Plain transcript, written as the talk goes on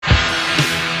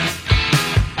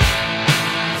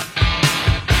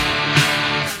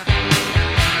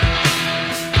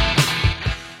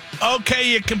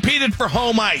you competed for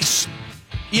home ice.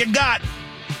 You got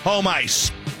home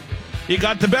ice. You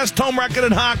got the best home record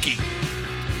in hockey.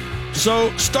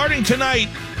 So starting tonight,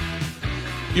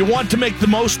 you want to make the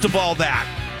most of all that.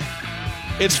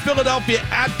 It's Philadelphia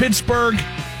at Pittsburgh,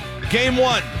 Game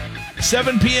 1,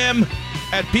 7 p.m.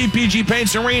 at PPG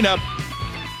Paints Arena.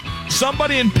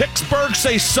 Somebody in Pittsburgh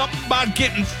say something about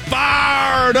getting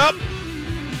fired up.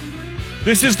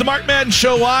 This is the Mark Madden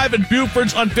Show live at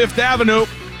Buford's on 5th Avenue.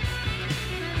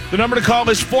 The number to call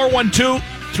is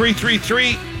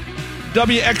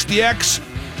 412-333-WXDX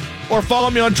or follow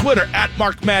me on Twitter at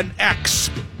MarkMaddenX.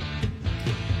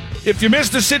 If you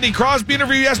missed the Sidney Crosby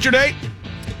interview yesterday,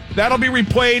 that'll be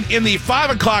replayed in the 5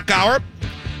 o'clock hour.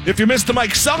 If you missed the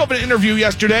Mike Sullivan interview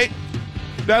yesterday,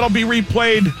 that'll be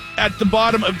replayed at the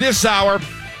bottom of this hour.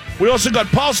 We also got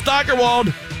Paul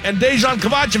Steigerwald and Dejan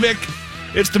Kovacevic.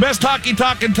 It's the best hockey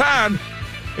talk in town,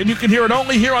 and you can hear it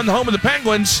only here on the home of the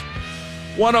Penguins,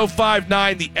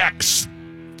 105.9 The X.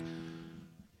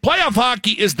 Playoff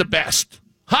hockey is the best.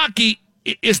 Hockey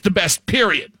is the best,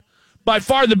 period. By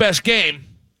far the best game.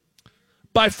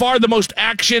 By far the most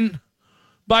action.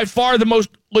 By far the most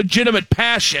legitimate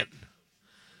passion.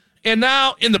 And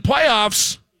now in the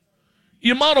playoffs,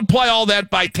 you multiply all that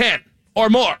by 10 or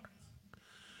more.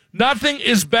 Nothing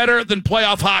is better than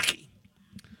playoff hockey.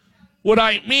 What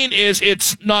I mean is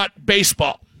it's not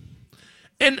baseball.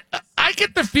 And I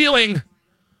get the feeling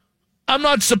I'm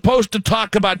not supposed to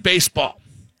talk about baseball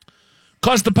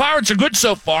because the Pirates are good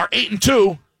so far,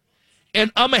 8-2,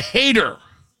 and I'm a hater.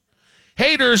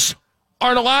 Haters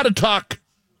aren't allowed to talk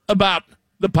about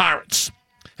the Pirates.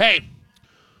 Hey,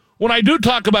 when I do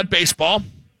talk about baseball,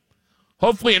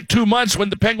 hopefully in 2 months when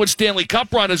the Penguins Stanley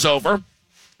Cup run is over,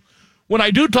 when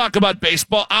I do talk about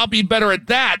baseball, I'll be better at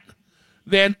that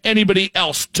than anybody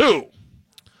else too.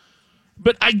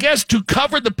 But I guess to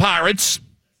cover the Pirates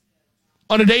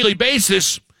on a daily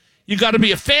basis, you got to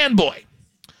be a fanboy,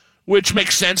 which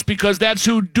makes sense because that's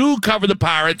who do cover the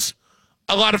Pirates,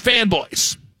 a lot of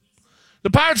fanboys.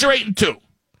 The Pirates are 8-2.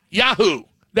 Yahoo!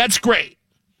 That's great.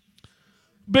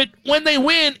 But when they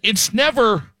win, it's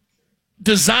never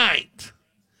designed.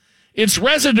 It's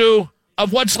residue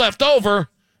of what's left over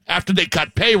after they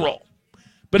cut payroll.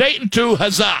 But 8-2,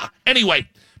 huzzah. Anyway,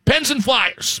 Pens and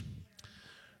Flyers.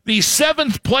 The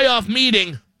 7th playoff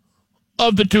meeting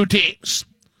of the two teams.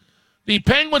 The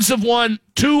Penguins have won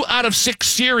 2 out of 6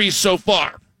 series so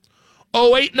far.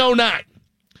 08 and 09.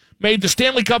 Made the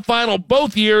Stanley Cup final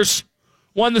both years.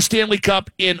 Won the Stanley Cup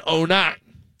in 09.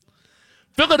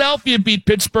 Philadelphia beat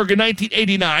Pittsburgh in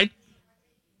 1989.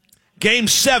 Game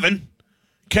 7.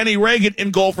 Kenny Reagan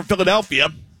in goal for Philadelphia.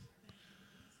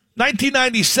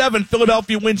 1997,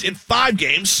 Philadelphia wins in 5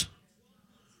 games.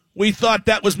 We thought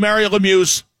that was Mario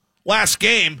Lemieux's last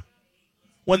game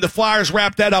when the Flyers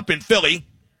wrapped that up in Philly.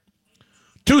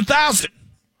 2000,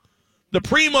 the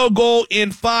Primo goal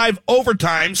in 5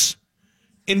 overtimes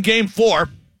in Game 4.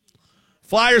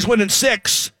 Flyers win in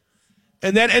 6,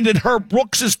 and that ended Herb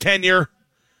Brooks' tenure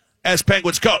as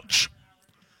Penguins coach.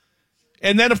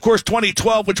 And then, of course,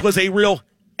 2012, which was a real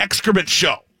excrement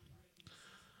show.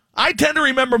 I tend to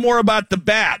remember more about the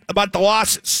bad, about the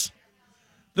losses,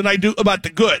 than I do about the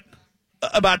good,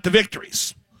 about the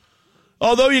victories.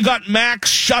 Although you got Max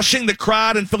shushing the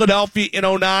crowd in Philadelphia in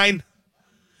 09,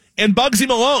 and Bugsy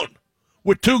Malone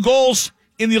with 2 goals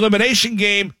in the elimination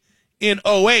game in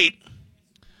 08.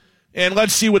 And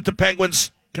let's see what the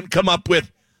Penguins can come up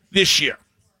with this year.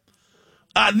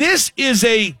 This is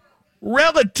a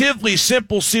relatively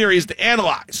simple series to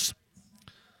analyze.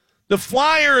 The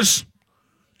Flyers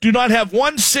do not have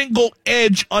one single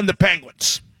edge on the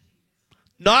Penguins.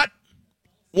 Not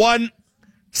one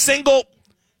single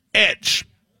edge.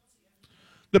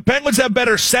 The Penguins have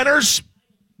better centers,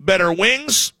 better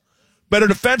wings, better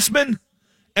defensemen,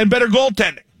 and better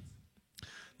goaltending.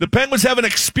 The Penguins have an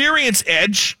experience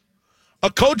edge,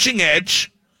 a coaching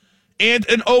edge, and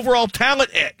an overall talent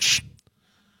edge.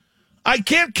 I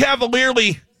can't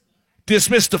cavalierly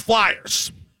dismiss the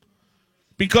Flyers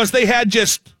because they had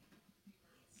just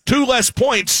 2 less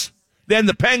points than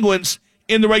the Penguins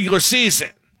in the regular season.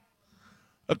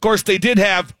 Of course, they did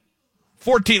have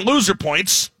 14 loser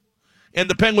points, and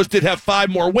the Penguins did have 5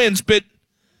 more wins. But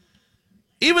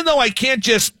even though I can't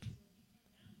just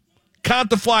count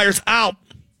the Flyers out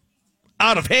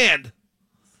of hand,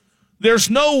 there's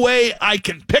no way I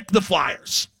can pick the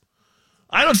Flyers.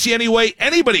 I don't see any way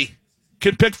anybody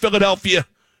can pick Philadelphia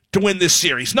to win this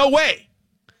series. No way.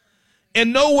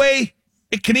 And no way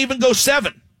it can even go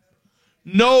 7.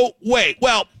 No way.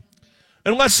 Well,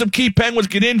 unless some key Penguins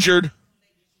get injured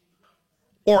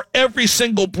or every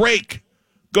single break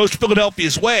goes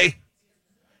Philadelphia's way,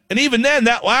 And even then,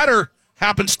 that latter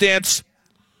happenstance,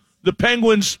 the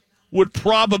Penguins would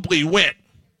probably win.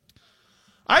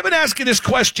 I've been asking this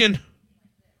question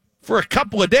for a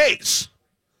couple of days,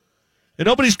 and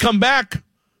nobody's come back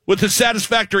with a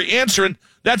satisfactory answer, and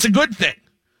that's a good thing.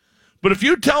 But if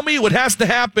you tell me what has to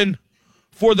happen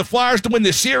for the Flyers to win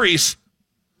this series,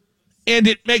 and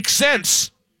it makes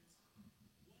sense,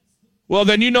 well,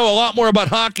 then you know a lot more about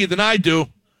hockey than I do,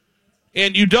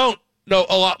 and you don't know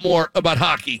a lot more about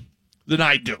hockey than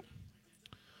I do.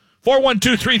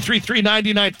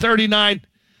 412-333-9939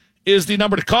 is the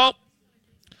number to call.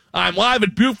 I'm live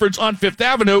at Buford's on Fifth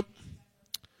Avenue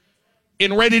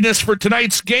in readiness for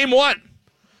tonight's Game 1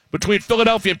 between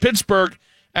Philadelphia and Pittsburgh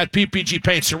at PPG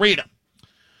Paints Arena.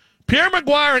 Pierre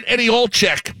Maguire and Eddie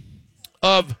Olczyk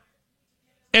of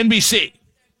NBC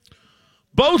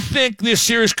both think this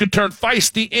series could turn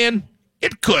feisty, and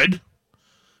it could.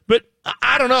 But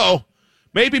I don't know.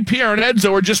 Maybe Pierre and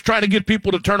Edzo are just trying to get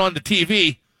people to turn on the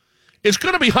TV. It's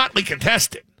going to be hotly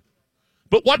contested.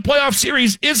 But what playoff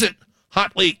series isn't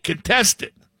hotly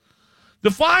contested?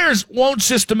 The Flyers won't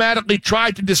systematically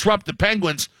try to disrupt the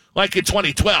Penguins like in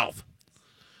 2012.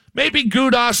 Maybe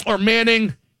Gudas or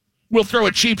Manning will throw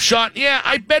a cheap shot. Yeah,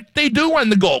 I bet they do run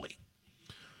the goalie.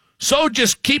 So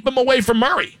just keep them away from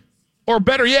Murray. Or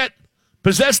better yet,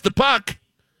 possess the puck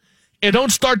and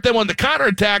don't start them on the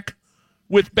counterattack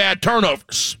with bad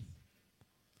turnovers.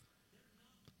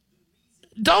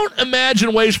 Don't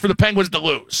imagine ways for the Penguins to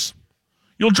lose.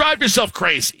 You'll drive yourself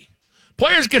crazy.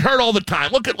 Players get hurt all the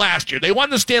time. Look at last year. They won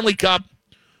the Stanley Cup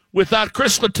without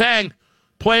Chris Letang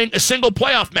playing a single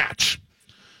playoff match.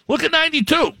 Look at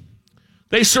 92.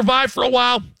 They survived for a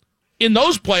while in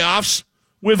those playoffs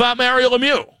without Mario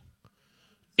Lemieux.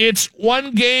 It's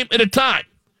one game at a time.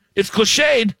 It's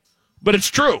cliched, but it's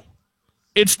true.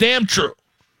 It's damn true.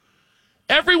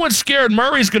 Everyone's scared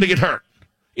Murray's going to get hurt.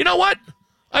 You know what?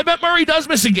 I bet Murray does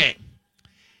miss a game.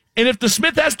 And if the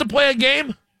Smith has to play a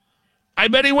game, I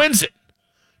bet he wins it.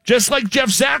 Just like Jeff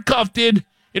Zatkoff did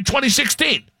in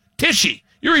 2016. Tishy,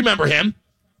 you remember him.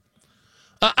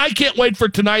 I can't wait for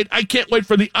tonight. I can't wait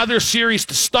for the other series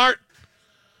to start.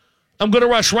 I'm going to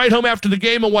rush right home after the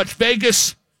game and watch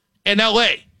Vegas and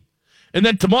L.A. And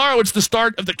then tomorrow it's the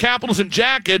start of the Capitals and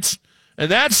Jackets,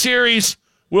 and that series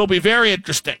will be very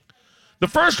interesting. The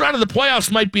first round of the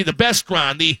playoffs might be the best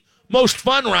round, the most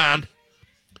fun round,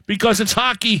 because it's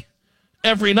hockey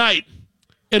every night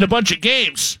and a bunch of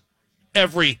games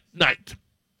every night.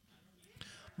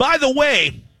 By the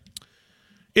way,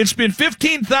 it's been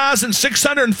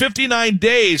 15,659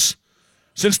 days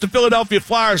since the Philadelphia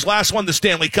Flyers last won the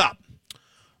Stanley Cup,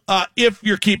 if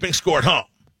you're keeping score at home.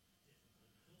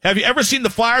 Have you ever seen the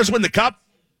Flyers win the Cup?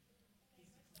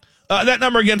 That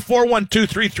number again,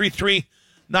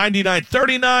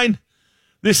 412-333-9939.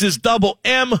 This is Double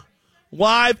M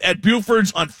live at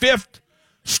Buford's on 5th.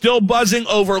 Still buzzing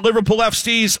over Liverpool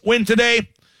FC's win today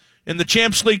in the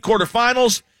Champions League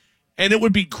quarterfinals. And it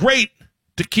would be great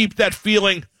to keep that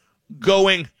feeling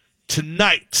going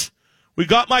tonight. We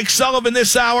got Mike Sullivan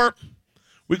this hour.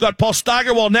 We got Paul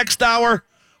Steigerwald next hour.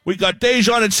 We got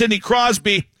Dejan and Sidney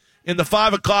Crosby in the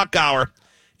 5 o'clock hour.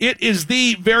 It is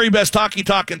the very best hockey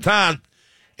talk in town,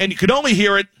 and you can only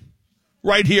hear it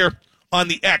right here on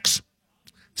the X.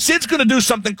 Sid's going to do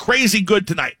something crazy good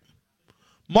tonight.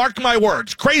 Mark my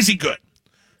words, crazy good.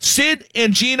 Sid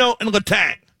and Gino and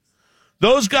Letang.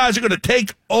 Those guys are going to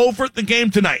take over the game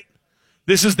tonight.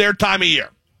 This is their time of year.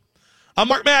 I'm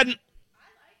Mark Madden.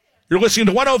 You're listening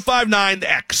to 105.9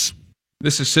 The X.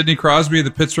 This is Sidney Crosby of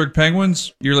the Pittsburgh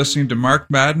Penguins. You're listening to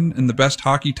Mark Madden and the best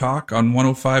hockey talk on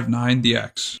 105.9 The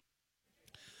X.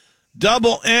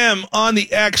 Double M on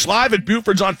the X, live at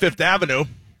Buford's on 5th Avenue.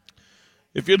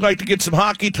 If you'd like to get some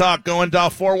hockey talk going, dial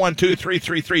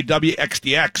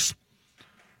 412-333-WXDX.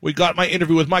 We got my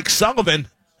interview with Mike Sullivan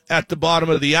at the bottom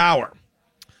of the hour.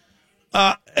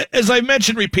 As I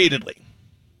mentioned repeatedly,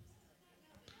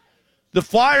 the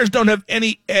Flyers don't have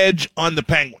any edge on the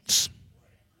Penguins.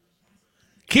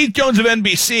 Keith Jones of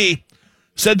NBC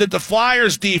said that the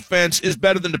Flyers' defense is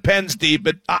better than the Pens' D,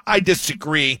 but I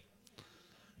disagree.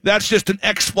 That's just an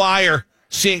ex-Flyer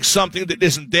seeing something that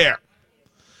isn't there.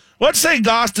 Let's say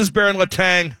Gostisbehere and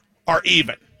Letang are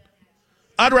even.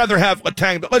 I'd rather have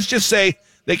Letang, but let's just say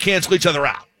they cancel each other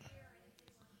out.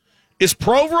 Is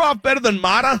Provorov better than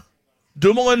Mata,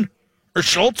 Dumoulin, or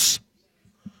Schultz?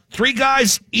 3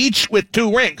 guys each with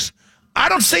 2 rings. I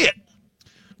don't see it.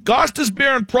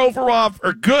 Gostisbehere and Provorov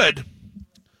are good.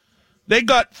 They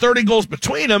got 30 goals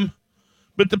between them,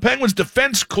 but the Penguins'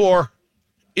 defense core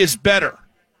is better.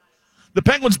 The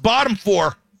Penguins' bottom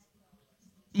 4,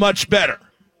 much better.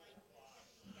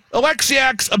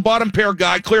 Alexiak's a bottom pair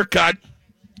guy, clear cut.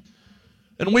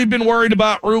 And we've been worried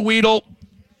about Ruhwedel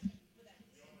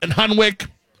and Hunwick,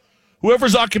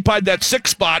 whoever's occupied that 6th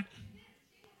spot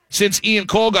since Ian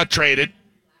Cole got traded.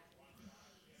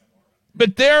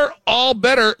 But they're all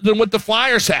better than what the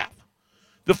Flyers have.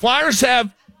 The Flyers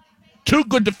have 2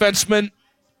 good defensemen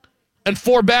and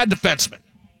 4 bad defensemen.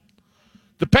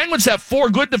 The Penguins have 4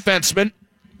 good defensemen,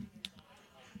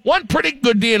 1 pretty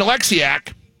good D in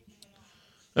Alexiak,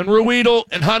 and Ruhwedel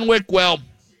and Hunwick, well,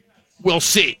 we'll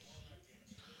see.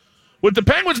 What the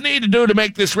Penguins need to do to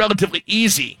make this relatively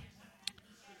easy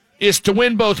is to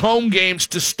win both home games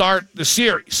to start the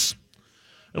series.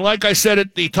 And like I said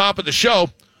at the top of the show,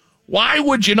 why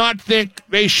would you not think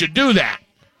they should do that?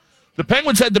 The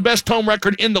Penguins had the best home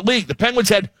record in the league. The Penguins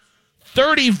had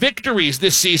 30 victories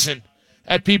this season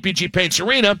at PPG Paints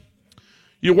Arena.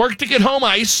 You work to get home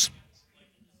ice.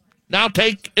 Now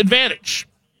take advantage.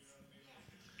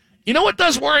 You know what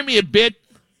does worry me a bit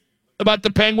about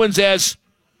the Penguins as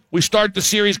we start the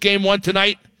series game 1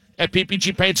 tonight at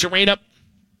PPG Paints Arena?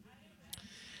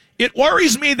 It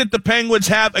worries me that the Penguins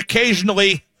have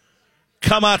occasionally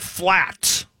come out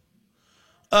flat.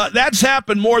 That's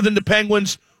happened more than the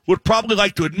Penguins would probably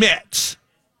like to admit.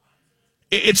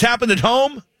 It's happened at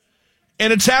home,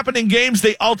 and it's happened in games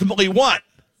they ultimately won.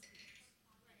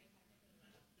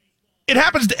 It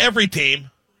happens to every team.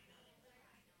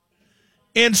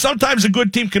 And sometimes a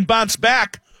good team can bounce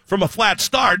back from a flat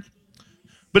start.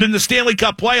 But in the Stanley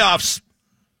Cup playoffs,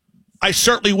 I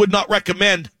certainly would not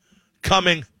recommend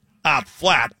coming out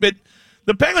flat. But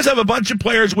the Penguins have a bunch of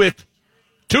players with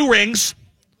 2 rings.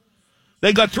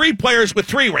 They got 3 players with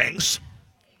 3 rings.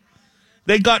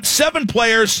 They got 7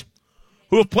 players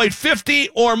who have played 50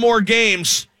 or more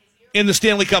games in the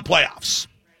Stanley Cup playoffs.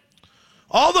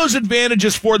 All those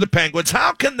advantages for the Penguins,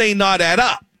 how can they not add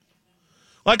up?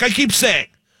 Like I keep saying,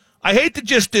 I hate to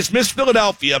just dismiss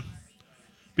Philadelphia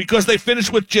because they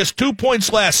finished with just 2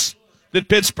 points less than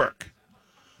Pittsburgh.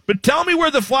 But tell me where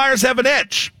the Flyers have an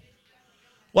edge.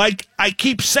 Like I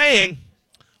keep saying,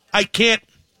 I can't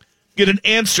get an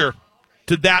answer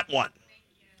to that one.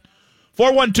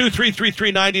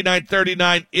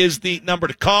 412-333-9939 is the number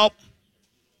to call.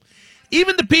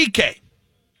 Even the PK.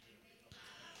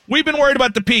 We've been worried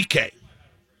about the PK.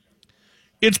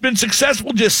 It's been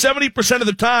successful just 70% of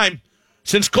the time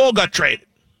since Cole got traded.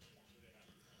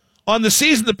 On the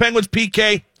season, the Penguins'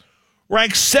 PK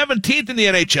ranks 17th in the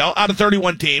NHL out of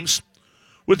 31 teams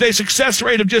with a success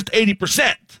rate of just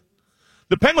 80%.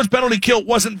 The Penguins' penalty kill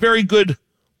wasn't very good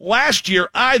last year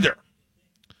either.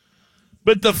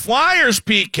 But the Flyers'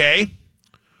 PK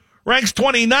ranks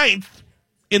 29th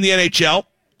in the NHL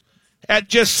at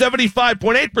just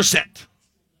 75.8%.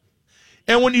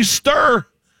 And when you stir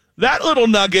that little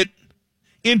nugget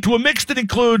into a mix that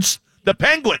includes the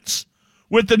Penguins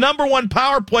with the number 1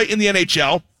 power play in the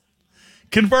NHL,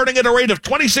 converting at a rate of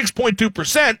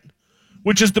 26.2%,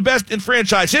 which is the best in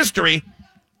franchise history,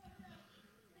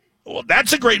 well,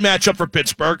 that's a great matchup for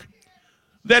Pittsburgh.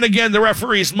 Then again, the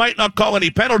referees might not call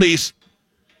any penalties.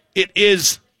 It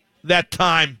is that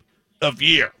time of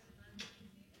year.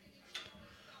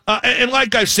 And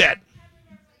like I said,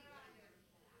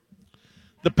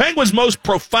 the Penguins' most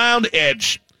profound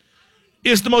edge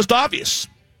is the most obvious.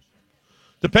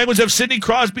 The Penguins have Sidney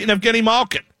Crosby and Evgeny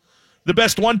Malkin, the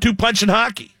best 1-2 punch in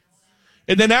hockey.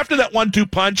 And then after that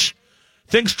 1-2 punch,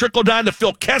 things trickle down to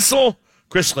Phil Kessel,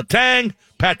 Chris Letang,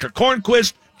 Patrick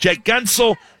Hornquist, Jake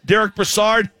Guentzel, Derek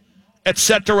Brassard,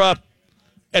 etc.,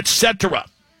 etc.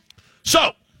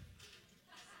 So,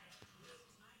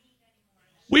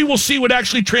 we will see what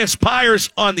actually transpires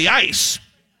on the ice,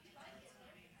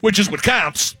 which is what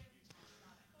counts.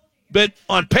 But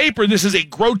on paper, this is a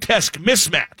grotesque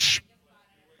mismatch.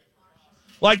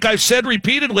 Like I've said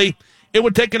repeatedly, it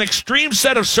would take an extreme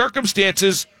set of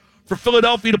circumstances for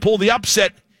Philadelphia to pull the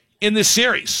upset in this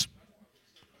series.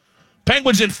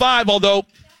 Penguins in 5, although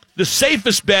the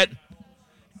safest bet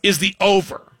is the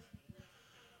over.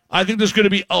 I think there's going to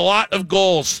be a lot of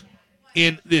goals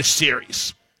in this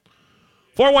series.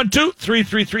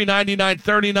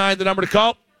 412-333-9939, the number to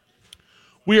call.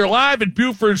 We are live at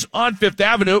Buford's on 5th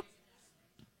Avenue.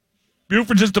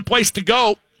 Buford's is the place to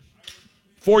go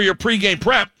for your pregame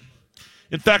prep.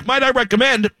 In fact, might I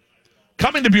recommend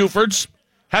coming to Buford's,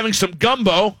 having some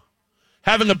gumbo,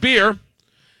 having a beer,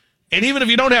 and even if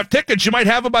you don't have tickets, you might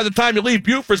have them by the time you leave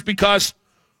Buford's because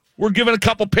we're giving a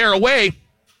couple pair away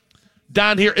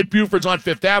down here at Buford's on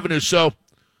 5th Avenue. So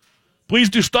please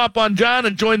do stop on John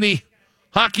and join the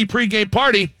hockey pregame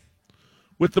party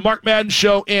with the Mark Madden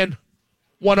Show and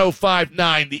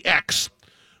 105.9 The X.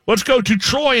 Let's go to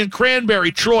Troy and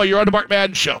Cranberry. Troy, you're on the Mark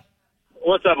Madden Show.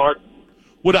 What's up, Mark?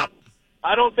 What up?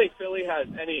 I don't think Philly has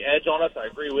any edge on us. I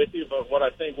agree with you, but what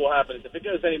I think will happen is if it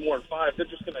goes any more than 5, they're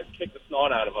just going to kick the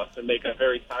snot out of us and make a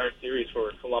very tired series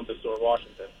for Columbus or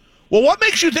Washington. Well, what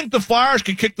makes you think the Flyers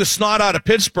can kick the snot out of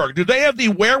Pittsburgh? Do they have the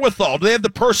wherewithal? Do they have the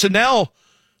personnel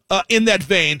in that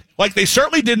vein, like they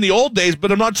certainly did in the old days,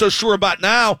 but I'm not so sure about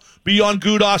now, beyond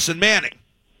Gudas and Manning?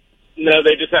 No,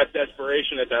 they just have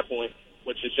desperation at that point,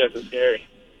 which is just as scary.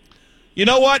 You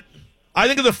know what? I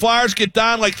think if the Flyers get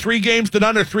down like 3-0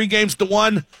 or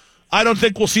 3-1, I don't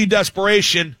think we'll see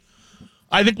desperation.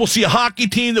 I think we'll see a hockey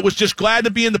team that was just glad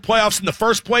to be in the playoffs in the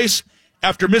first place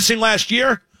after missing last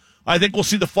year. I think we'll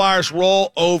see the Flyers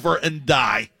roll over and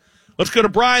die. Let's go to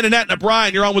Brian and Etna.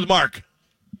 Brian, you're on with Mark.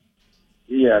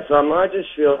 Yeah, so I just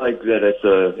feel like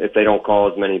that if they don't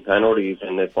call as many penalties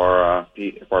and if our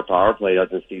power play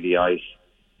doesn't see the ice,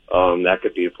 that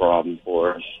could be a problem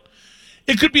for us.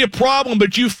 It could be a problem,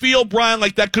 but you feel, Brian,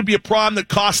 like that could be a problem that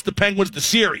costs the Penguins the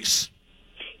series.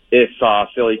 If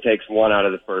Philly takes 1 out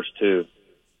of the first 2.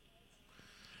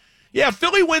 Yeah, if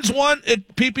Philly wins 1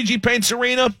 at PPG Paints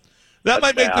Arena, that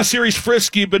might make the series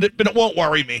frisky, but it won't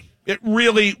worry me. It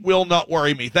really will not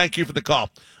worry me. Thank you for the call.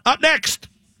 Up next,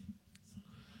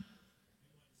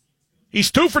 he's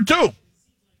 2 for 2.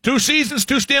 2 seasons,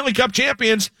 2 Stanley Cup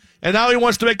champions, and now he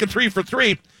wants to make it 3 for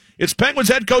 3. It's Penguins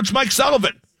head coach Mike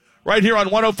Sullivan, right here on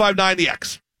 105.9 The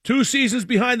X. 2 seasons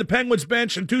behind the Penguins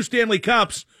bench and 2 Stanley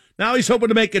Cups. Now he's hoping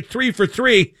to make it 3 for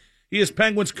 3. He is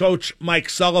Penguins coach Mike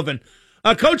Sullivan.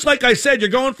 Coach, like I said, you're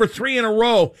going for 3 in a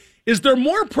row. Is there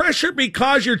more pressure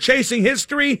because you're chasing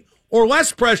history or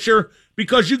less pressure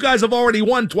because you guys have already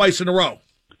won twice in a row?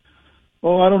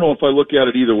 Well, I don't know if I look at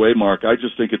it either way, Mark. I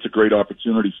just think it's a great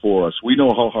opportunity for us. We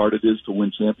know how hard it is to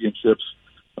win championships.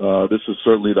 This is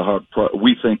certainly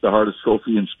we think the hardest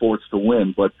trophy in sports to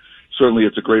win, but certainly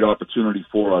it's a great opportunity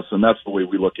for us, and that's the way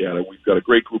we look at it. We've got a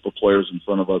great group of players in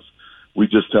front of us. We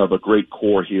just have a great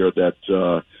core here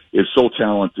that is so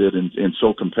talented and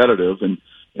so competitive,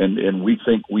 and we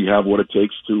think we have what it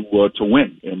takes to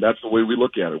win, and that's the way we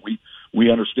look at it. We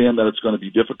understand that it's going to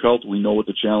be difficult. We know what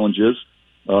the challenge is,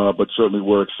 but certainly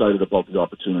we're excited about the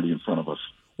opportunity in front of us.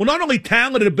 Well, not only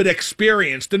talented, but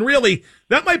experienced. And really,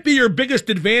 that might be your biggest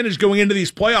advantage going into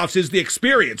these playoffs is the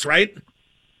experience, right?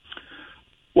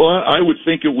 Well, I would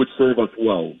think it would serve us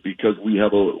well because we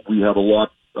have a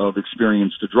lot of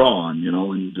experience to draw on,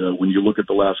 and when you look at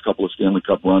the last couple of Stanley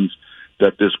Cup runs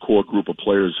that this core group of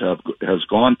players has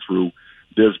gone through,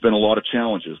 there's been a lot of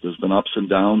challenges. There's been ups and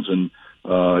downs, and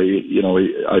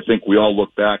I think we all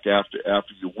look back after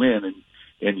you win,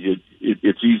 and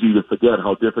it's easy to forget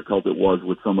how difficult it was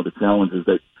with some of the challenges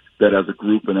that as a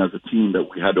group and as a team that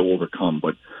we had to overcome.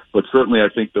 But certainly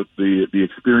I think that the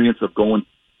experience of going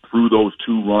through those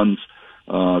 2 runs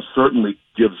certainly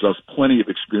gives us plenty of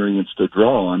experience to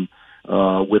draw on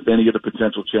with any of the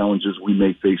potential challenges we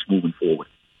may face moving forward.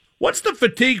 What's the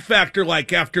fatigue factor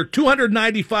like after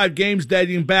 295 games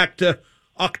dating back to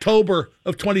October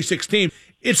of 2016?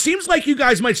 It seems like you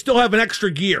guys might still have an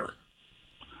extra gear.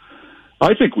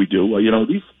 I think we do.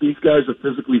 These guys are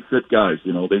physically fit guys.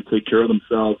 They take care of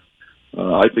themselves.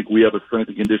 I think we have a strength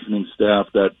and conditioning staff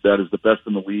that is the best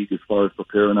in the league as far as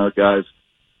preparing our guys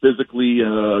physically,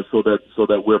 so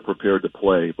that we're prepared to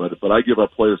play. But I give our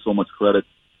players so much credit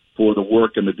for the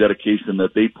work and the dedication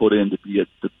that they put in to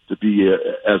be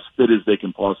as fit as they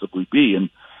can possibly be.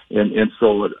 And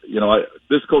so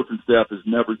this coaching staff has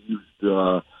never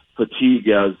used fatigue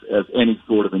as any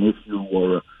sort of an issue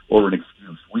or an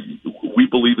excuse. We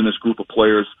believe in this group of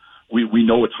players. We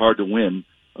know it's hard to win,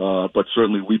 but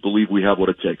certainly we believe we have what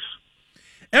it takes.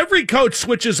 Every coach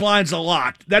switches lines a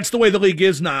lot. That's the way the league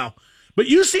is now. But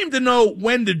you seem to know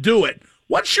when to do it.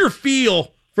 What's your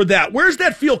feel for that? Where's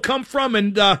that feel come from,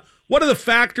 and what are the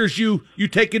factors you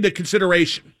take into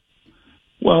consideration?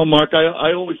 Well, Mark,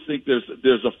 I always think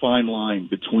there's a fine line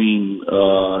between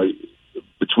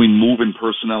moving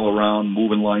personnel around,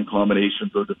 moving line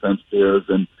combinations or defense pairs,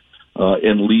 and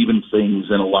leaving things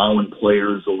and allowing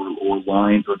players or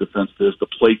lines or defense pairs to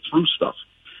play through stuff.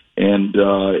 And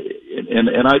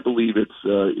I believe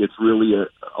it's really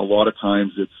a lot of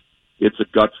times it's a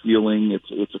gut feeling.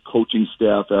 It's a coaching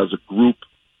staff as a group.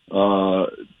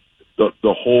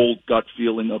 The whole gut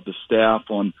feeling of the staff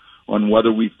on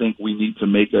whether we think we need to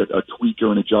make a tweak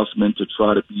or an adjustment to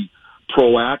try to be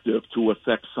proactive to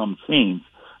affect some change,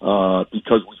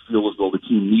 because we feel as though the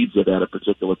team needs it at a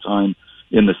particular time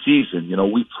in the season.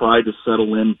 We've tried to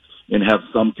settle in and have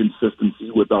some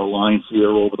consistency with our lines here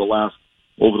over the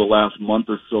last month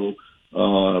or so.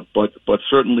 But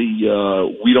certainly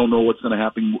we don't know what's going to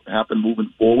happen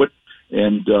moving forward,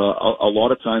 and a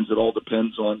lot of times it all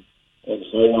depends on and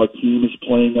how our team is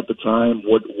playing at the time,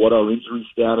 what our injury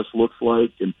status looks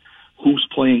like, and who's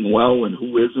playing well and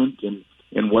who isn't,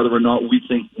 and whether or not we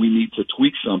think we need to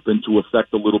tweak something to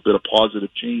affect a little bit of positive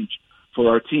change for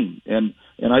our team. And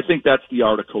I think that's the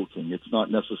art of coaching. It's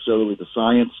not necessarily the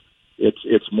science.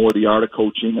 It's more the art of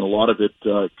coaching, and a lot of it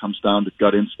comes down to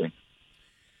gut instinct.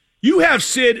 You have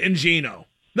Sid and Gino.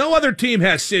 No other team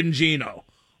has Sid and Gino.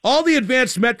 All the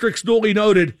advanced metrics duly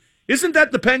noted. Isn't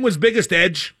that the Penguins' biggest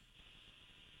edge?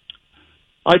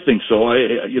 I think so.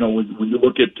 When you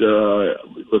look at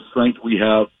the strength we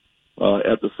have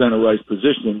at the center ice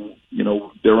position,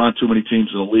 there aren't too many teams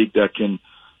in the league that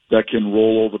can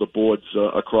roll over the boards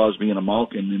a Crosby and a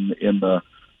Malkin in the.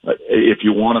 If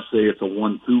you want to say it's a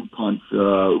 1-2 punch,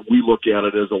 we look at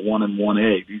it as a 1 and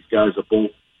 1A. These guys are both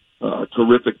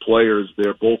terrific players.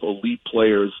 They're both elite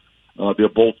players. They're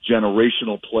both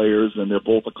generational players, and they're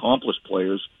both accomplished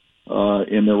players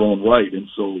in their own right. And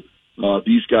so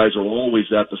these guys are always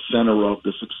at the center of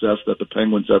the success that the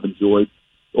Penguins have enjoyed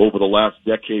over the last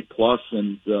decade plus,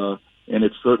 and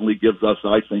it certainly gives us,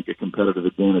 I think, a competitive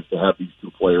advantage to have these two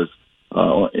players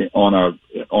on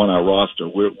our roster.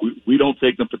 We don't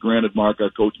take them for granted, Mark, our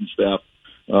coaching staff.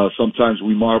 Sometimes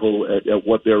we marvel at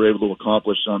what they're able to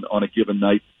accomplish on a given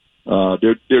night.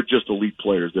 They're just elite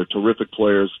players. They're terrific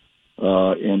players,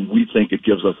 and we think it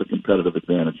gives us a competitive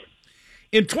advantage.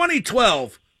 In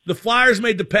 2012, the Flyers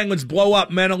made the Penguins blow up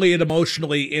mentally and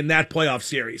emotionally in that playoff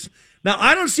series. Now,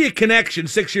 I don't see a connection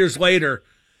 6 years later,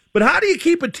 but how do you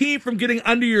keep a team from getting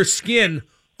under your skin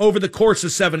over the course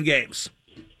of 7 games?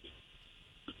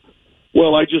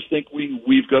 Well, I just think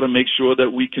we've got to make sure that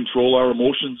we control our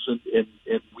emotions and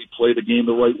we play the game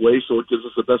the right way so it gives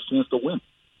us the best chance to win,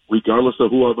 regardless of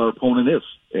who our opponent is.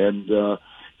 And,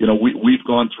 we've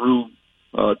gone through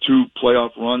 2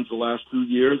 playoff runs the last 2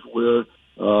 years where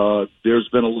there's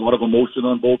been a lot of emotion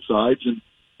on both sides, and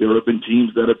there have been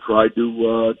teams that have tried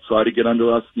to get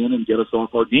under our skin and get us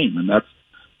off our game. And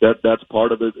that's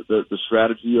part of the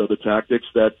strategy or the tactics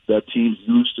that teams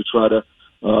use to try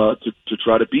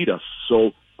to beat us.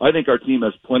 So I think our team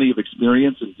has plenty of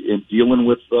experience in dealing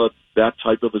with that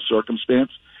type of a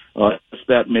circumstance.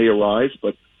 That may arise,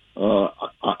 but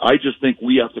I just think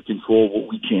we have to control what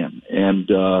we can, and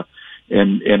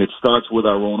it starts with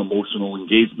our own emotional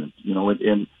engagement.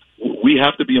 And we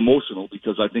have to be emotional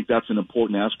because I think that's an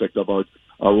important aspect of our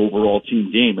overall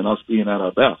team game and us being at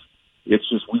our best. It's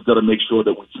just we've got to make sure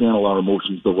that we channel our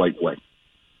emotions the right way.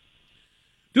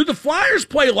 Do the Flyers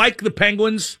play like the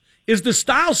Penguins? Is the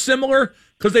style similar?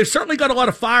 Because they've certainly got a lot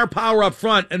of firepower up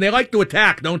front, and they like to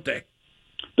attack, don't they?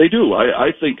 They do.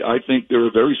 I think they're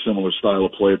a very similar style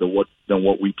of play than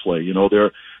what we play.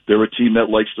 They're a team that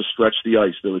likes to stretch the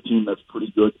ice. They're a team that's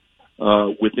pretty good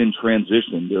within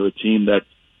transition. They're a team that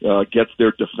gets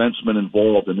their defensemen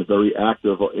involved and they're very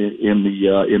active in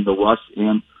the rush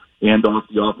and off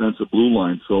the offensive blue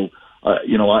line. So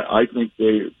I think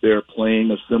they're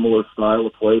playing a similar style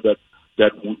of play that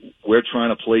we're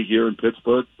trying to play here in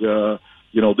Pittsburgh.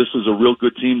 This is a real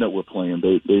good team that we're playing.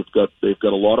 They've got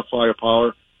a lot of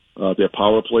firepower. Their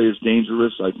power play is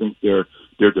dangerous. I think their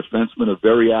defensemen are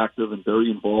very active and very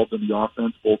involved in the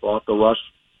offense, both off the rush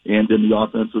and in the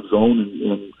offensive zone.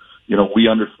 And we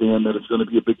understand that it's going to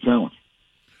be a big challenge.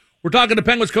 We're talking to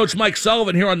Penguins coach Mike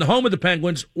Sullivan here on the home of the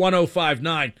Penguins,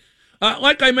 105.9.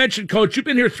 Like I mentioned, Coach, you've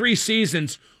been here 3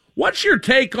 seasons. What's your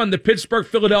take on the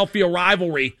Pittsburgh-Philadelphia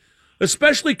rivalry,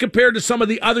 especially compared to some of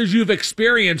the others you've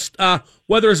experienced,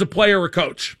 whether as a player or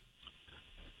coach?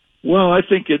 Well, I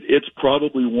think it's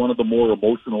probably one of the more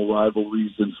emotional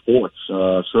rivalries in sports,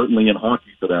 certainly in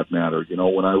hockey for that matter.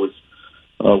 When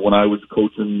I was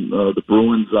coaching the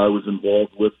Bruins, I was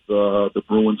involved with the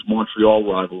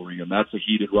Bruins-Montreal rivalry, and that's a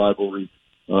heated rivalry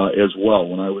as well.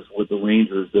 When I was with the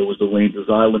Rangers, there was the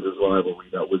Rangers-Islanders rivalry.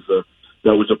 That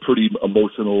was a pretty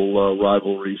emotional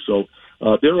rivalry. So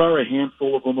there are a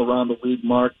handful of them around the league,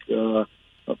 Mark,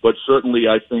 but certainly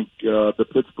I think the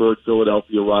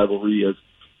Pittsburgh-Philadelphia rivalry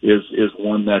is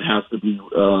one that has to be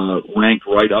ranked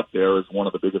right up there as one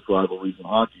of the biggest rivalries in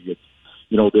hockey.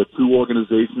 They're 2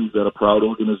 organizations that are proud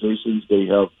organizations. They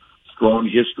have strong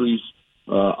histories.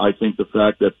 I think the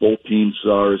fact that both teams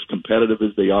are as competitive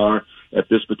as they are at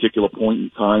this particular point in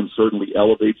time certainly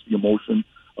elevates the emotion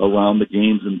around the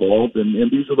games involved.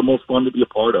 And these are the most fun to be a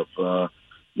part of.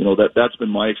 That's been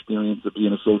my experience of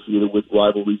being associated with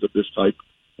rivalries of this type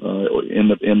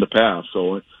in the past.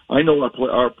 So I know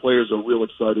our players are real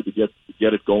excited to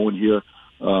get it going here.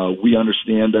 We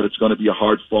understand that it's going to be a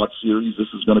hard-fought series. This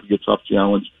is going to be a tough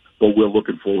challenge, but we're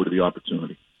looking forward to the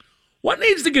opportunity. What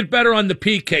needs to get better on the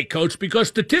PK, Coach? Because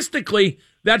statistically,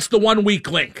 that's the one weak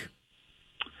link.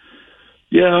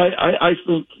 Yeah, I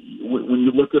think when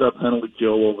you look at our penalty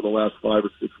kill over the last 5 or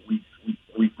 6 weeks,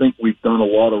 we think we've done a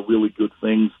lot of really good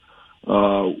things.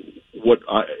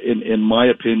 In my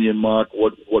opinion, Mark,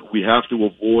 what we have to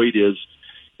avoid is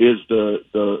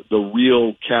the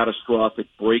real catastrophic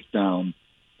breakdown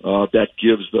that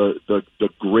gives the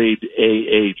grade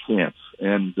AA chance.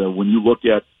 And when you look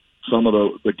at some of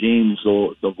the games,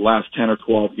 or the last 10 or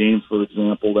 12 games, for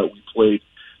example, that we played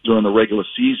during the regular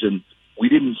season, we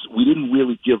didn't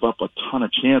really give up a ton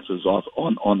of chances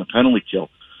on the penalty kill,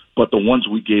 but the ones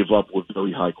we gave up were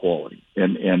very high quality.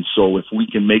 And so if we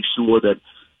can make sure that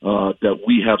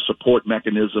we have support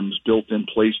mechanisms built in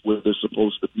place where they're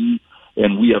supposed to be,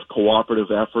 and we have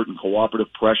cooperative effort and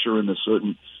cooperative pressure in the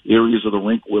certain areas of the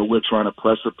rink where we're trying to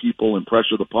pressure people and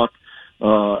pressure the puck,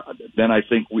 then I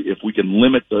think if we can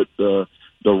limit the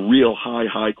real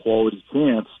high quality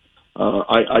chance,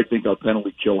 I think our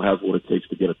penalty kill has what it takes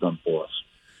to get it done for us.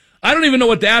 I don't even know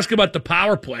what to ask about the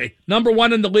power play. Number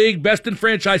 1 in the league, best in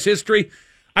franchise history.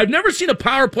 I've never seen a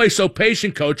power play so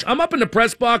patient, Coach. I'm up in the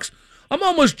press box. I'm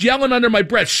almost yelling under my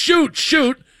breath, shoot,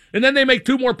 and then they make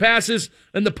 2 more passes,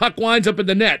 and the puck winds up in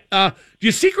the net. Do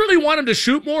you secretly want them to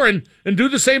shoot more and do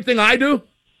the same thing I do?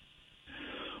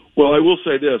 Well, I will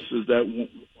say this, is that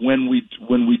when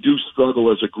we do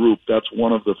struggle as a group, that's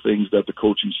one of the things that the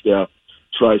coaching staff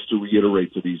tries to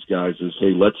reiterate to these guys is,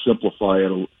 hey, let's simplify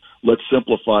it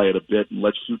a bit, and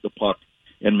let's shoot the puck,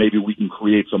 and maybe we can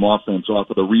create some offense off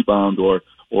of the rebound, or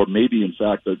maybe, in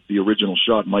fact, the original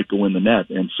shot might go in the net.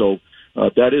 And so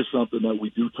that is something that we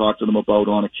do talk to them about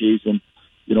on occasion.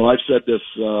 You know, I've said this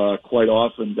quite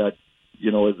often that,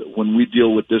 you know, when we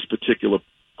deal with this particular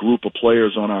group of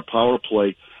players on our power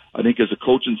play, I think as a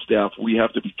coaching staff, we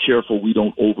have to be careful we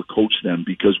don't overcoach them,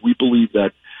 because we believe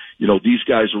that, you know, these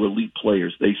guys are elite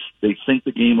players. They think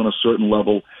the game on a certain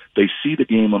level. They see the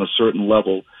game on a certain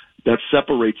level that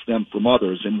separates them from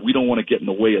others, and we don't want to get in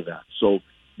the way of that. So,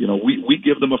 you know, we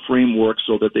give them a framework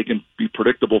so that they can be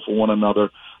predictable for one another.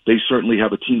 They certainly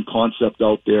have a team concept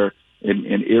out there in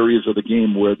areas of the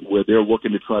game where they're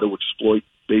looking to try to exploit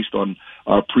based on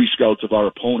our pre-scouts of our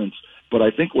opponents. But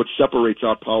I think what separates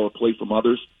our power play from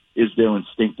others is their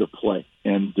instinctive play.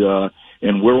 And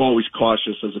we're always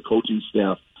cautious as a coaching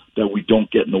staff that we don't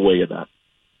get in the way of that.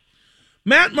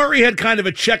 Matt Murray had kind of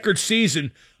a checkered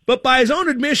season, but by his own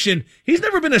admission, he's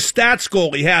never been a stats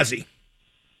goalie, has he?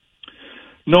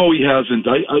 No, he hasn't.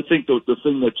 I think the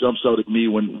thing that jumps out at me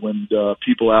when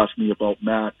people ask me about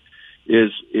Matt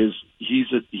is he's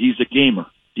a gamer.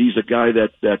 He's a guy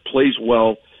that plays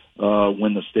well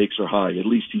when the stakes are high. At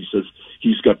least he says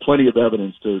he's got plenty of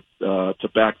evidence to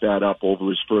back that up over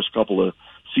his first couple of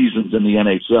seasons in the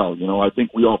NHL. You know, I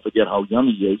think we all forget how young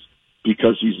he is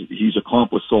because he's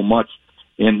accomplished so much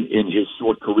in his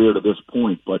short career to this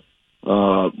point. But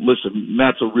listen,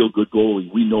 Matt's a real good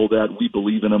goalie. We know that. We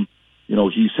believe in him. You know,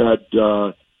 he's had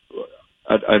a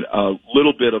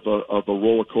little bit of a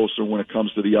roller coaster when it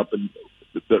comes to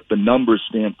the numbers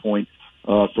standpoint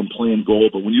from playing goal.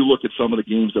 But when you look at some of the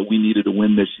games that we needed to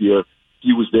win this year,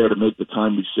 he was there to make the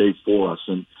timely save for us.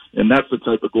 And that's the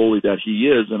type of goalie that he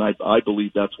is, and I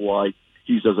believe that's why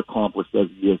he's as accomplished as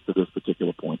he is to this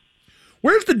particular point.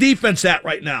 Where's the defense at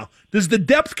right now? Does the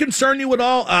depth concern you at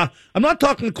all? I'm not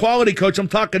talking quality, Coach. I'm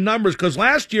talking numbers, because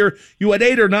last year you had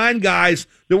 8 or 9 guys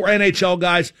that were NHL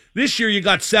guys. This year you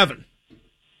got 7.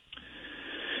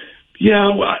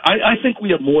 Yeah, I think we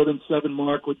have more than 7,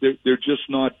 Mark. They're just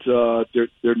not.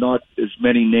 They're not as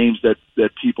many names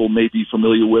that people may be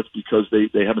familiar with because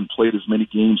they haven't played as many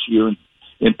games here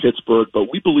in Pittsburgh. But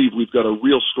we believe we've got a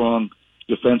real strong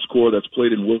defense core that's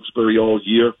played in Wilkes-Barre all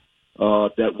year.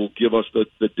 That will give us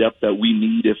the depth that we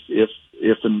need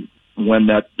if and when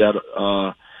that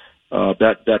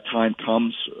time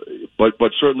comes.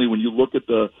 But certainly when you look at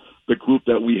the group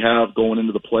that we have going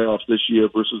into the playoffs this year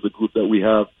versus the group that we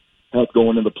have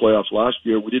going into the playoffs last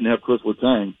year, we didn't have Chris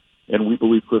Letang, and we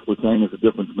believe Chris Letang is a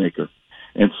difference maker.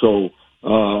 And so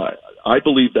I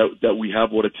believe that we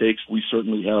have what it takes. We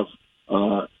certainly have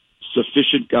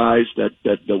sufficient guys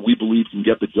that we believe can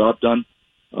get the job done.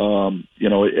 You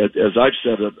know, as I've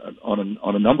said on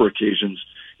a number of occasions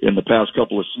in the past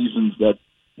couple of seasons, that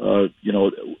you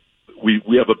know,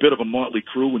 we have a bit of a motley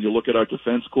crew when you look at our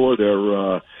defense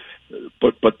corps.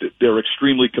 But they're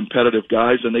extremely competitive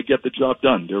guys, and they get the job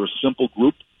done. They're a simple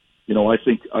group. You know, I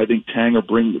think Tanger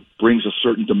brings a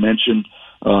certain dimension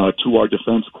to our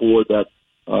defense corps that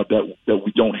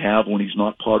we don't have when he's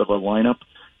not part of our lineup.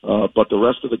 But the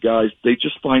rest of the guys, they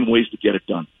just find ways to get it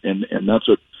done, and that's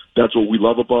what we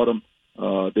love about them.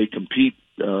 They compete.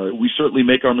 We certainly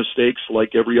make our mistakes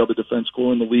like every other defense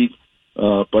corps in the league,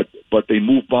 but but they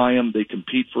move by them. They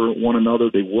compete for one another.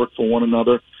 They work for one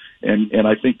another, and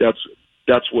I think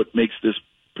that's what makes this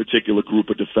particular group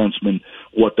of defensemen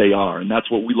what they are, and that's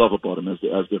what we love about them as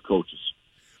their coaches.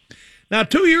 Now,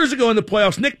 2 years ago in the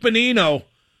playoffs, Nick Bonino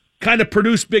kind of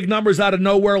produced big numbers out of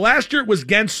nowhere. Last year it was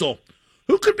Gensel.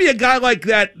 Who could be a guy like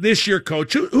that this year,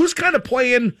 Coach? Who's kind of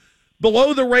playing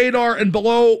below the radar and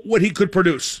below what he could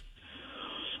produce?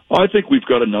 I think we've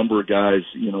got a number of guys,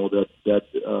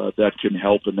 that can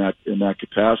help in that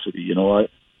capacity.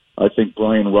 I think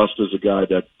Brian Rust is a guy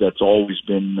that's always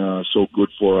been so good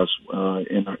for us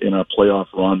in our playoff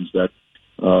runs.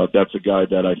 That's a guy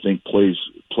that I think plays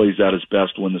at his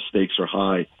best when the stakes are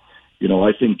high.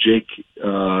 I think Jake,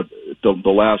 the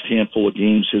last handful of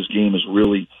games, his game is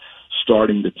really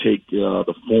starting to take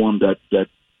the form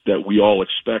that we all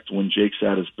expect when Jake's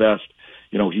at his best.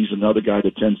 He's another guy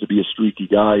that tends to be a streaky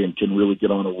guy and can really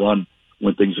get on a run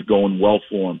when things are going well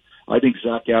for him. I think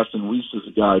Zach Aston Reese is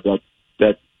a guy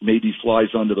that maybe flies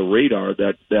under the radar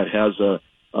that has a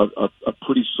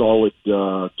pretty solid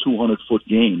 200-foot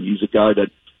game. He's a guy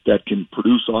that can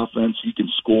produce offense. He can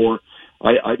score.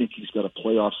 I think he's got a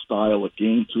playoff style of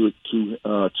game to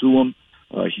him.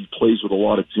 He plays with a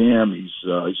lot of jam. He's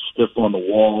stiff on the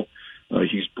wall.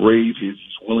 He's brave. He's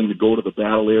willing to go to the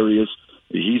battle areas.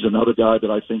 He's another guy that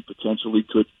I think potentially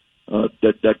could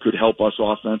that could help us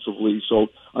offensively. So,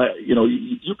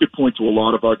 you could point to a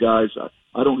lot of our guys.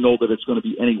 I don't know that it's going to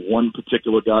be any one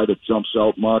particular guy that jumps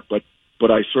out, Mark,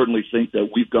 but I certainly think that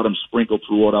we've got them sprinkled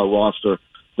throughout our roster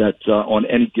that on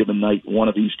any given night, one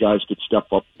of these guys could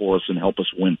step up for us and help us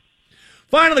win.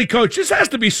 Finally, Coach, this has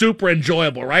to be super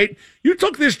enjoyable, right? You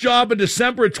took this job in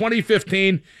December of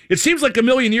 2015. It seems like a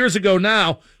million years ago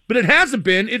now, but it hasn't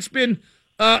been. It's been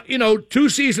 2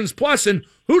 seasons plus, and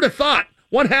who'd have thought?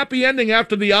 One happy ending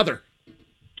after the other.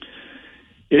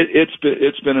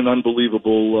 It's been an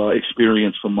unbelievable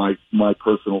experience from my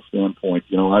personal standpoint.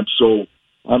 I'm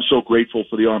so grateful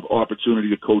for the opportunity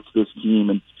to coach this team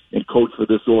and coach for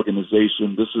this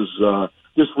organization.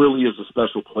 This really is a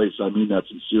special place. I mean that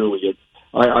sincerely.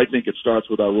 I think it starts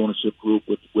with our ownership group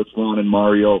with Ron and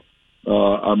Mario,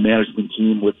 our management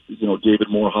team with David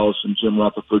Morehouse and Jim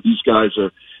Rutherford. These guys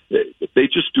they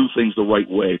just do things the right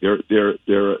way.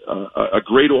 They're a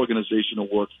great organization to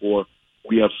work for.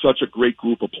 We have such a great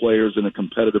group of players and a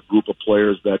competitive group of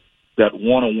players that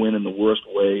want to win in the worst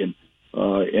way. And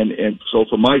so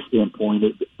from my standpoint,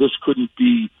 this couldn't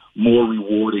be more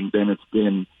rewarding than it's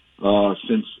been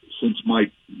since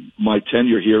my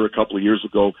tenure here a couple of years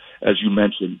ago. As you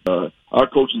mentioned, our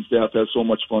coaching staff has so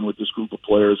much fun with this group of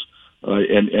players,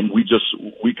 and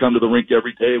we come to the rink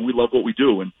every day and we love what we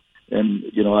do. And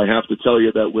I have to tell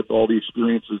you that with all the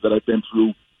experiences that I've been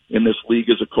through in this league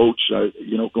as a coach,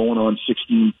 going on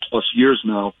 16 plus years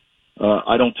now,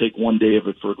 I don't take one day of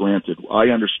it for granted. I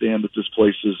understand that this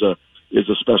place is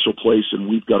a special place, and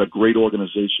we've got a great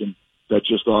organization that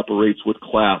just operates with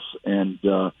class, and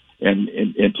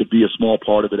to be a small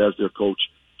part of it as their coach,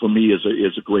 for me,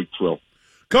 is a great thrill.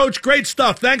 Coach, great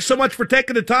stuff. Thanks so much for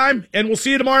taking the time, and we'll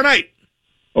see you tomorrow night.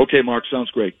 Okay, Mark,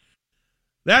 sounds great.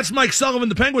 That's Mike Sullivan,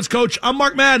 the Penguins coach. I'm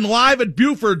Mark Madden, live at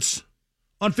Buford's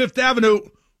on 5th Avenue.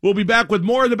 We'll be back with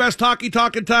more of the best hockey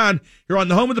talk in town here on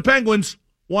the home of the Penguins,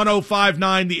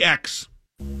 105.9 The X.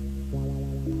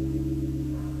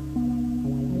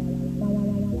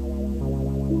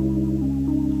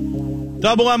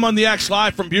 Double M on the X,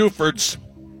 live from Buford's.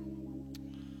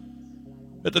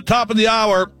 At the top of the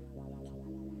hour,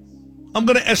 I'm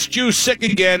going to eschew sick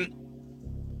again.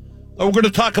 And we're going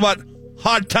to talk about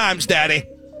hard times, Daddy.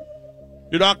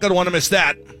 You're not going to want to miss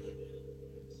that.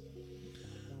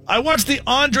 I watched the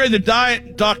Andre the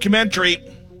Giant documentary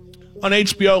on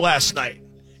HBO last night.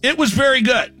 It was very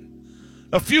good.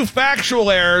 A few factual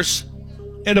errors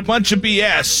and a bunch of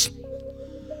BS.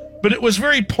 But it was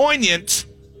very poignant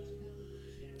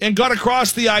and got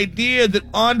across the idea that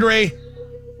Andre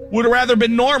would have rather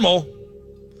been normal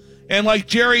and, like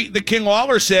Jerry the King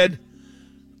Lawler said,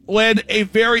 led a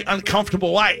very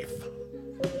uncomfortable life.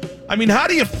 I mean, how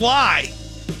do you fly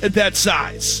at that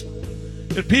size?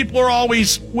 And people are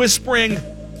always whispering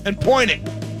and pointing.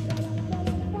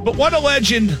 But what a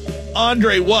legend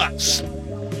Andre was.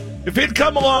 If he'd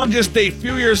come along just a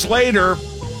few years later,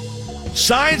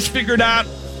 science figured out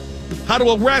how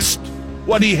to arrest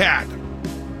what he had.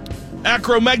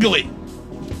 Acromegaly,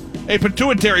 a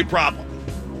pituitary problem.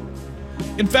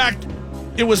 In fact,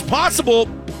 it was possible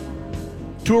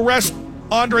to arrest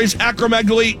Andre's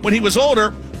acromegaly when he was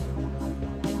older,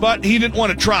 but he didn't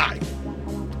want to try.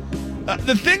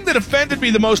 The thing that offended me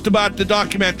the most about the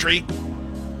documentary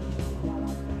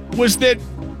was that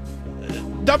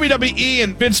WWE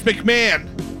and Vince McMahon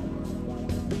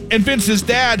And Vince's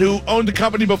dad, who owned the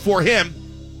company before him,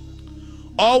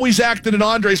 always acted in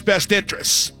Andre's best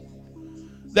interests.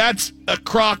 That's a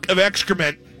crock of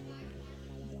excrement.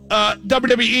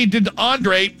 WWE did to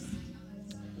Andre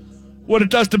what it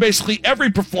does to basically every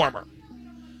performer.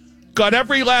 Got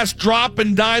every last drop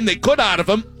and dime they could out of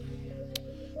him,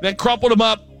 then crumpled him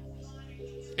up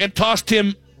and tossed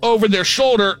him over their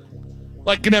shoulder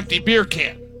like an empty beer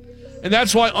can. And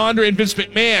that's why Andre and Vince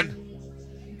McMahon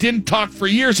didn't talk for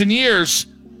years and years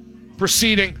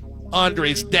preceding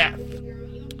Andre's death.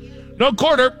 No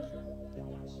Quarter,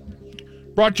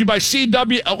 brought to you by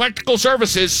CW Electrical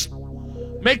Services.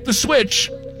 Make the switch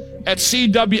at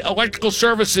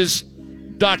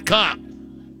CWElectricalServices.com.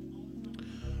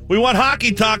 We want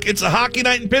hockey talk. It's a hockey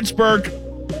night in Pittsburgh.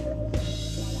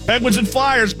 Penguins and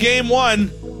Flyers, game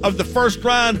 1 of the first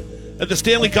round of the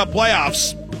Stanley Cup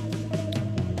playoffs.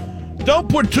 Don't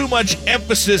put too much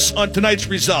emphasis on tonight's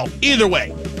result. Either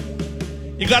way,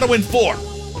 you got to win 4.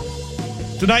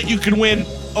 Tonight you can win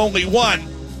only 1,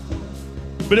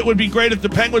 but it would be great if the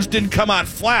Penguins didn't come out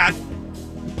flat.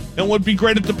 It would be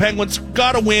great if the Penguins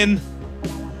got a win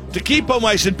to keep home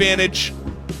ice advantage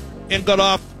and got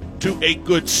off to a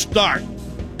good start.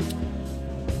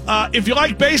 If you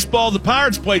like baseball, the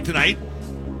Pirates play tonight.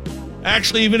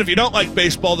 Actually, even if you don't like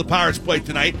baseball, the Pirates play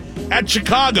tonight at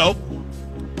Chicago.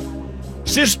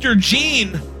 Sister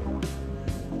Jean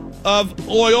of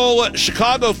Loyola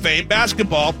Chicago fame,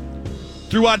 basketball,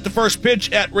 threw out the first pitch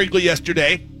at Wrigley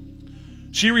yesterday.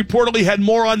 She reportedly had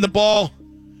more on the ball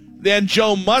than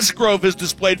Joe Musgrove has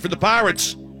displayed for the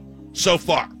Pirates so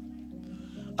far.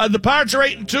 The Pirates are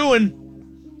 8-2,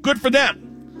 and good for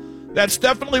them. That's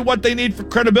definitely what they need for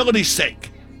credibility's sake.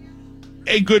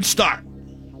 A good start.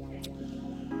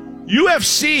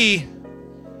 UFC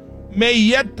may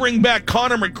yet bring back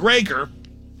Conor McGregor,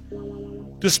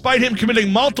 despite him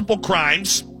committing multiple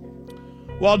crimes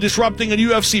while disrupting a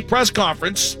UFC press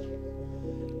conference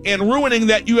and ruining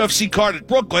that UFC card at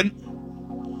Brooklyn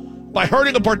by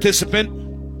hurting a participant,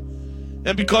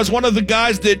 and because one of the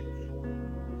guys that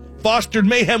fostered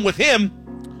mayhem with him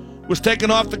was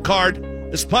taken off the card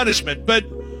as punishment. But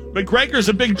McGregor's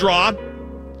a big draw,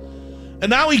 and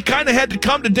now he kind of had to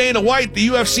come to Dana White, the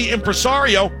UFC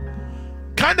impresario,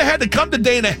 kind of had to come to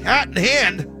Dana hat in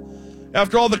hand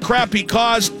after all the crap he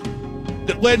caused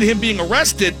that led to him being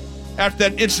arrested after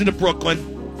that incident at Brooklyn.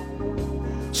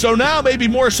 So now, maybe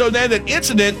more so than that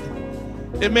incident,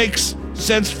 it makes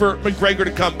sense for McGregor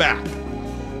to come back.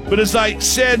 But as I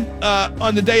said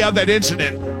on the day of that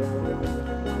incident,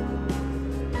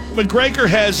 McGregor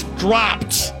has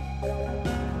dropped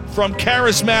from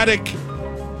charismatic,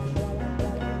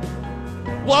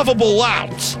 lovable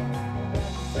lout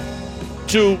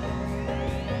to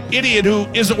idiot who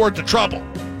isn't worth the trouble.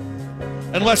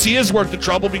 Unless he is worth the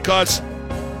trouble, because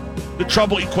the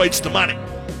trouble equates to money.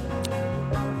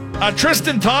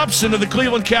 Tristan Thompson of the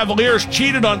Cleveland Cavaliers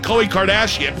cheated on Khloe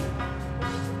Kardashian.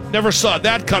 Never saw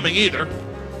that coming either.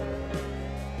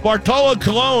 Bartolo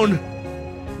Colon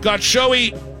got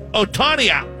Shohei Ohtani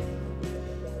out.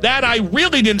 That I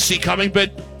really didn't see coming, but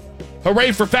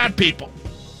hooray for fat people.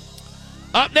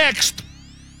 Up next,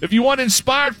 if you want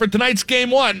inspired for tonight's game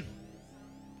 1,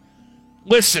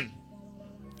 listen.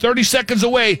 30 seconds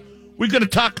away, we're going to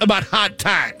talk about hard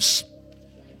times.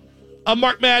 I'm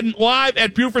Mark Madden, live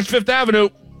at Buford's 5th Avenue,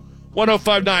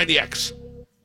 105.9 The X.